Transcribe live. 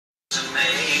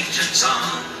Major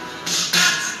Tom.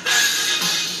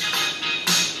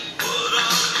 Put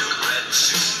on your red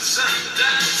shoes and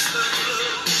dance the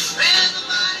blues.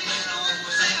 Everybody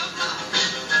knows they're wrong,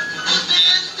 but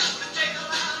then take a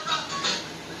lot of rock.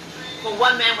 Well,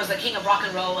 one man was the king of rock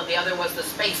and roll and the other was the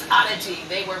space oddity.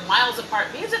 They were miles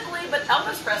apart musically, but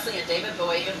Elvis Presley and David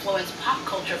Bowie influenced pop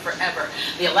culture forever.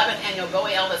 The 11th annual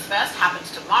Bowielvis Fest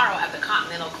happens tomorrow at the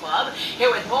Continental Club. Here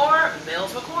with more,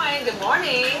 Mills McCoy. Good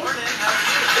morning. Good morning. How are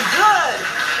you? Good.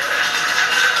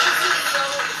 This is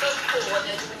so cool.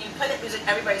 And when you play that music,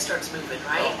 everybody starts moving,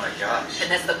 right? Oh my gosh.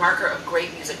 And that's the marker of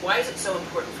great music. Why is it so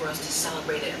important for us to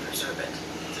celebrate it and preserve it?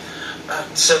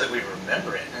 So that we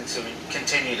remember it, and so we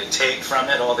continue to take from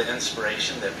it all the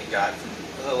inspiration that we got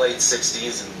from the late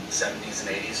 60s and 70s and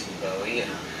 80s from Bowie,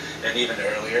 and even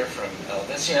earlier from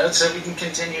Elvis, so we can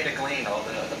continue to glean all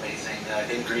the amazing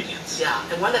ingredients. Yeah,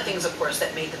 and one of the things, of course,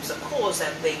 that made them so cool is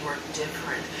that they were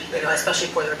different, especially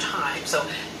for their time. So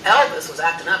Elvis was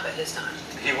acting up at his time.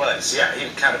 He was, yeah, he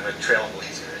was kind of a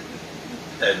trailblazer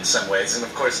in some ways, and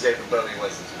of course David Bowie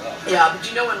was as well. Yeah,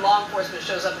 but when law enforcement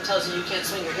shows up and tells you can't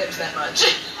swing your hips that much,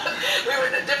 we were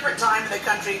in a different time in the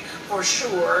country for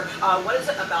sure. What is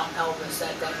it about Elvis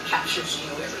that captures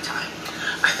you every time?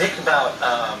 I think about,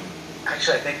 I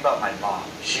think about my mom.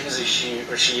 She is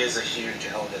a huge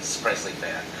Elvis Presley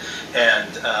fan, and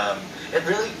it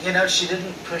really, she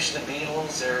didn't push the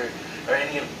Beatles or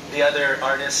any of the other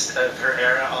artists of her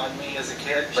era on me as a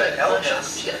kid, but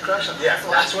Elvis. She had a crush on him. Yeah,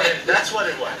 that's what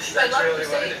it was. That's really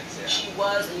what it is. Yeah. She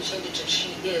was, and you changed it to she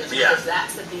is, because Yeah.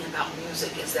 that's the thing about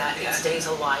music, is that it stays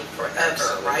alive forever,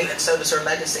 Absolutely. right? And so does her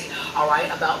legacy. All right,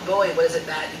 about Bowie, what is it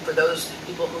that, for those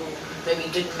people who maybe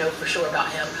didn't know for sure about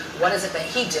him, what is it that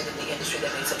he did in the industry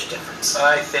that made such a difference?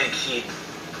 I think he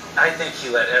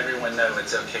let everyone know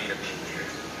it's okay to be weird.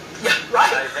 Yeah,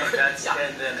 right. I think that's,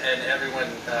 and everyone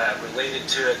related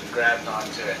to it and grabbed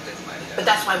onto it. But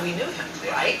that's why we knew him,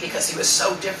 right? Because he was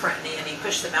so different and he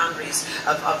pushed the boundaries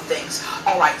of things.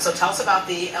 All right, so tell us about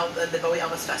the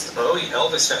Bowielvis Festival.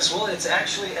 Bowielvis Fest. Well, it's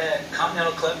actually at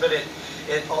Continental Club, but it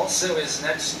also is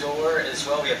next door as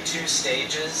well. We have two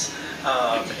stages,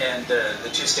 and the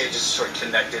two stages are sort of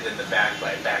connected in the back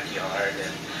by a backyard,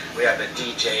 and we have a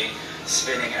DJ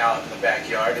spinning out in the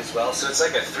backyard as well. So it's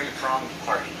like a three-pronged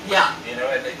party. Yeah.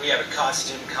 And we have a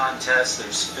costume contest.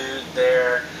 There's food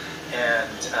there. And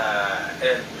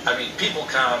I mean, people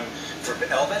come for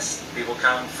Elvis, people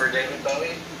come for David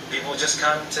Bowie, people just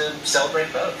come to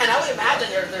celebrate both. And I would imagine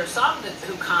there's some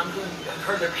who come who have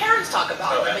heard their parents talk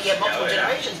about them, but you have multiple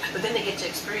generations, but then they get to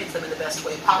experience them in the best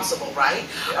way possible, right?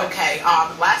 Yeah. Okay,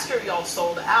 last year y'all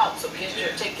sold out, so get your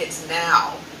tickets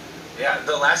now. Yeah,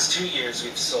 the last 2 years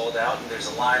we've sold out, and there's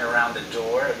a line around the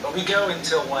door, but we go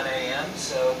until 1 a.m.,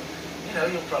 so,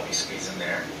 you'll probably squeeze in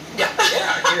there. Yeah.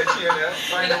 Yeah,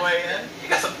 find a way in. You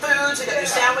got some foods, you got your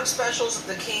sandwich specials,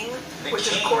 the King,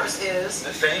 which of course is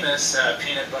the famous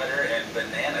peanut butter and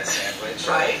banana sandwich.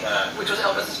 Right, which was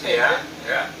Elvis's favorite.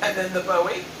 Yeah. And then the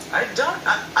Bowie. I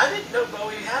didn't know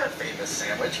Bowie had a famous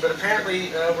sandwich, but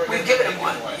apparently we've given him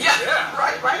one. Yeah,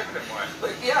 right. Given him one.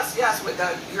 But yes, with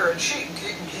grilled cheese.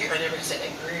 I never say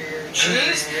that. Grilled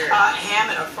cheese, ham,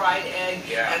 and a fried egg,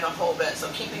 and the whole bit. So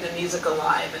keeping the music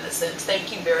alive in a sense.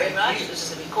 Thank you very much. This is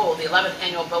going to be cool. The 11th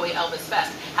annual Bowielvis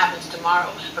Fest happens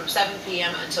tomorrow from 7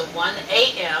 p.m. until 1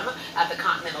 a.m. at the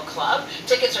Continental Club.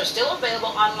 Tickets are still available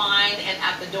online and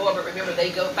at the door, but remember, they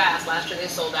go fast. Last year they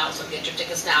sold out, so get your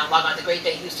tickets now. Log on to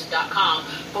greatdayhouston.com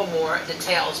for more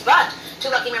details. But two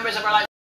lucky members of our live